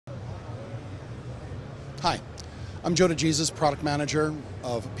Hi, I'm Joe DeJesus, Product Manager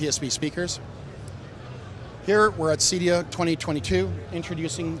of PSB Speakers. Here we're at CEDIA 2022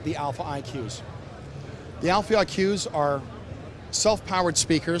 introducing the Alpha IQs. The Alpha IQs are self-powered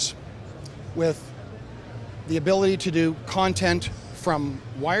speakers with the ability to do content from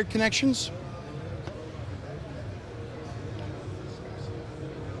wired connections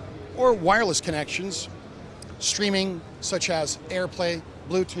or wireless connections, streaming such as AirPlay,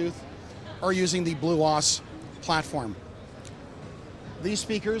 Bluetooth, or using the BlueOS platform. These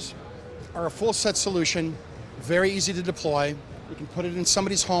speakers are a full set solution, very easy to deploy. You can put it in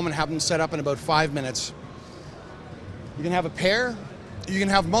somebody's home and have them set up in about 5 minutes. You can have a pair, you can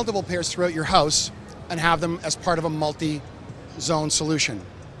have multiple pairs throughout your house and have them as part of a multi-zone solution.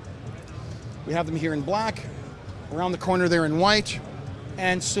 We have them here in black, around the corner there in white,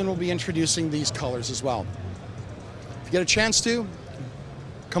 and soon we'll be introducing these colors as well. If you get a chance to,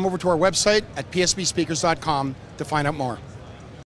 come over to our website at psbspeakers.com to find out more.